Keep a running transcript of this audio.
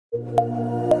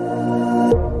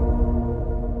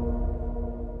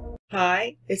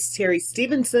Hi, it's Terry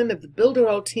Stevenson of the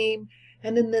Builderall team,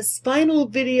 and in this final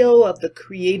video of the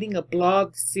Creating a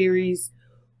Blog series,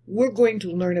 we're going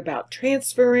to learn about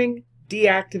transferring,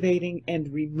 deactivating,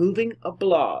 and removing a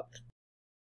blog.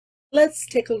 Let's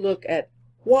take a look at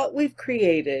what we've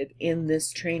created in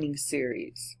this training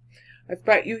series. I've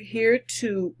brought you here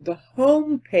to the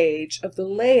home page of the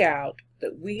layout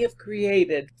that we have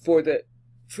created for the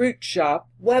Fruit Shop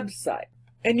website.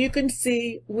 And you can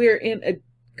see we're in a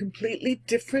completely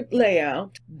different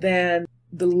layout than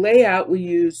the layout we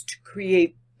used to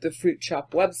create the Fruit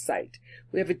Shop website.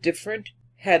 We have a different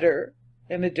header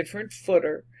and a different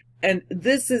footer, and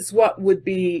this is what would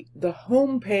be the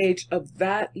home page of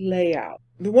that layout.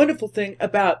 The wonderful thing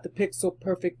about the Pixel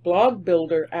Perfect Blog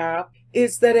Builder app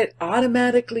is that it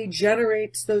automatically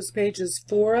generates those pages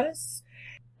for us.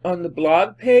 On the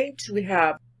blog page, we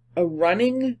have a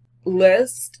running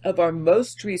list of our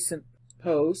most recent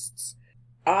posts,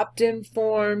 opt-in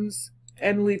forms,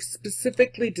 and we've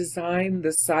specifically designed the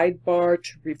sidebar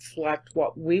to reflect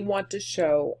what we want to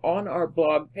show on our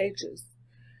blog pages.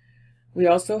 We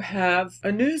also have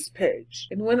a news page,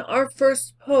 and when our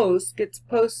first post gets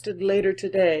posted later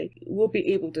today, we'll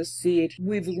be able to see it.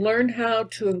 We've learned how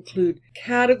to include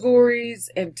categories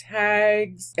and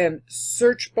tags and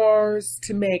search bars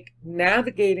to make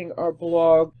navigating our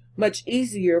blog much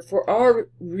easier for our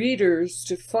readers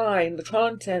to find the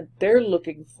content they're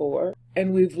looking for,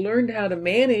 and we've learned how to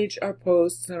manage our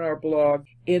posts and our blog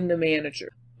in the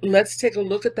manager. Let's take a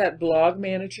look at that blog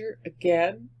manager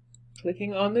again,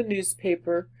 clicking on the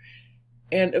newspaper,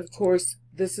 and of course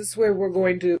this is where we're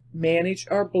going to manage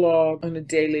our blog on a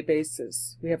daily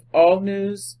basis. We have all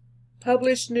news,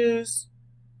 published news,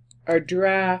 our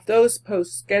draft, those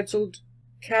posts scheduled,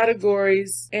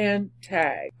 categories, and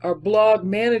tag. Our blog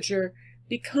manager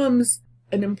becomes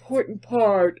an important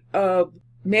part of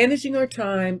managing our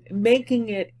time, making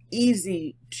it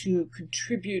easy to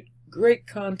contribute great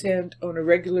content on a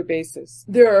regular basis.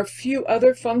 There are a few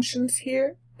other functions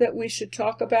here that we should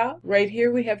talk about. Right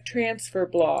here we have transfer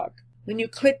blog. When you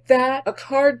click that, a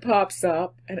card pops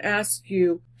up and asks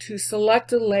you to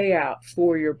select a layout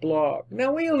for your blog.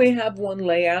 Now we only have one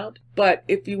layout, but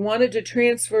if you wanted to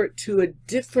transfer it to a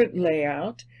different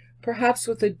layout, perhaps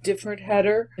with a different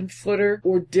header and footer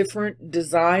or different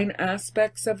design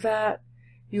aspects of that,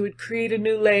 you would create a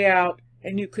new layout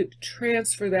and you could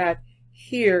transfer that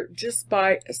here just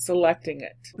by selecting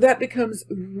it. That becomes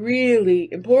really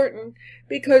important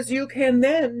because you can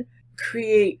then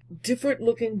create different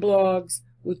looking blogs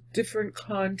with different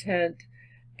content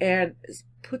and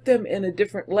put them in a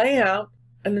different layout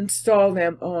and install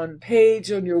them on a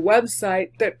page on your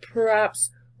website that perhaps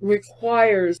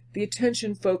requires the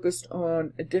attention focused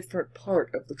on a different part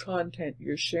of the content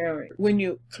you're sharing. When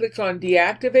you click on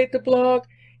deactivate the blog,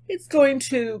 it's going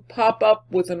to pop up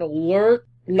with an alert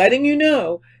letting you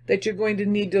know that you're going to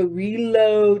need to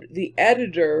reload the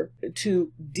editor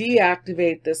to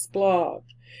deactivate this blog.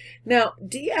 Now,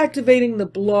 deactivating the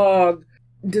blog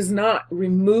does not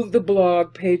remove the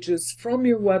blog pages from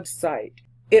your website.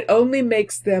 It only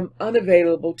makes them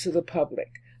unavailable to the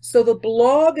public. So the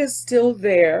blog is still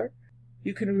there.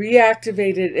 You can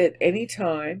reactivate it at any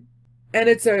time, and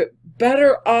it's a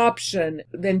better option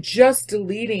than just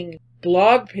deleting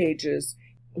blog pages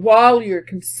while you're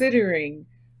considering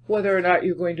whether or not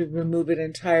you're going to remove it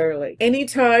entirely.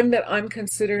 Anytime that I'm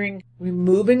considering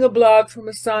removing a blog from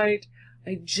a site,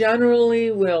 I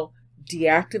generally will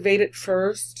deactivate it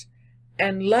first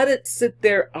and let it sit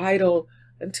there idle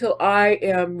until I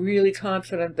am really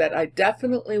confident that I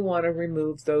definitely want to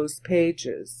remove those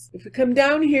pages. If we come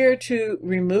down here to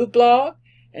remove blog,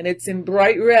 and it's in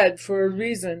bright red for a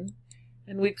reason,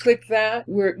 and we click that,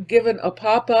 we're given a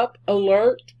pop-up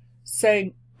alert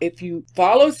saying if you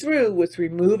follow through with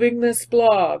removing this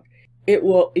blog, it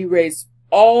will erase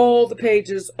all the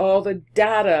pages, all the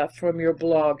data from your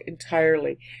blog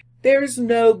entirely. There's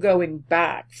no going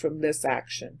back from this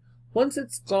action. Once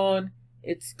it's gone,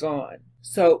 it's gone.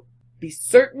 So be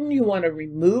certain you want to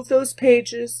remove those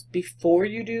pages before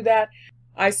you do that.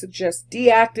 I suggest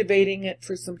deactivating it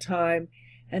for some time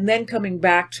and then coming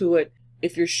back to it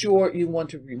if you're sure you want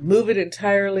to remove it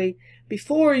entirely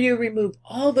before you remove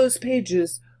all those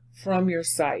pages from your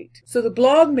site. So the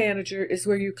blog manager is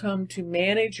where you come to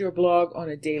manage your blog on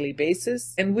a daily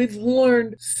basis. And we've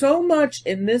learned so much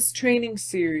in this training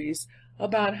series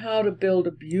about how to build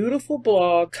a beautiful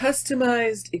blog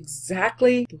customized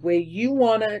exactly the way you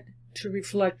want it to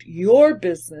reflect your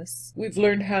business. We've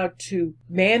learned how to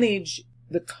manage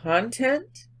the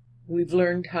content. We've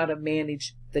learned how to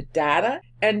manage the data,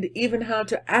 and even how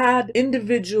to add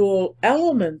individual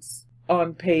elements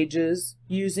on pages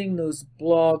using those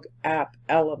blog app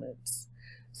elements.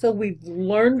 So we've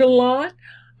learned a lot.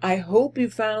 I hope you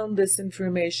found this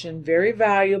information very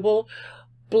valuable.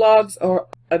 Blogs are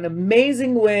an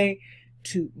amazing way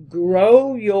to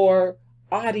grow your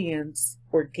audience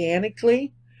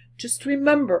organically. Just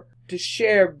remember to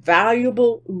share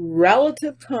valuable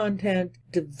relative content,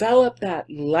 develop that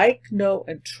like, know,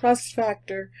 and trust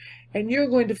factor, and you're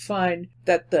going to find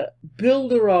that the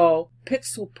Builderall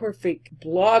Pixel Perfect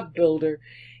Blog Builder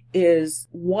is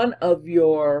one of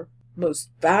your most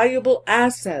valuable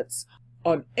assets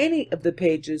on any of the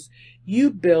pages you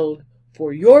build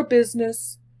for your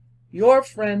business, your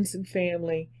friends and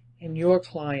family, and your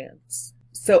clients.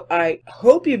 So I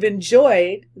hope you've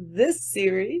enjoyed this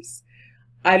series.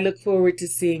 I look forward to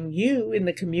seeing you in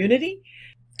the community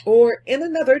or in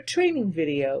another training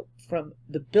video from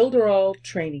the Builderall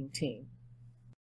training team.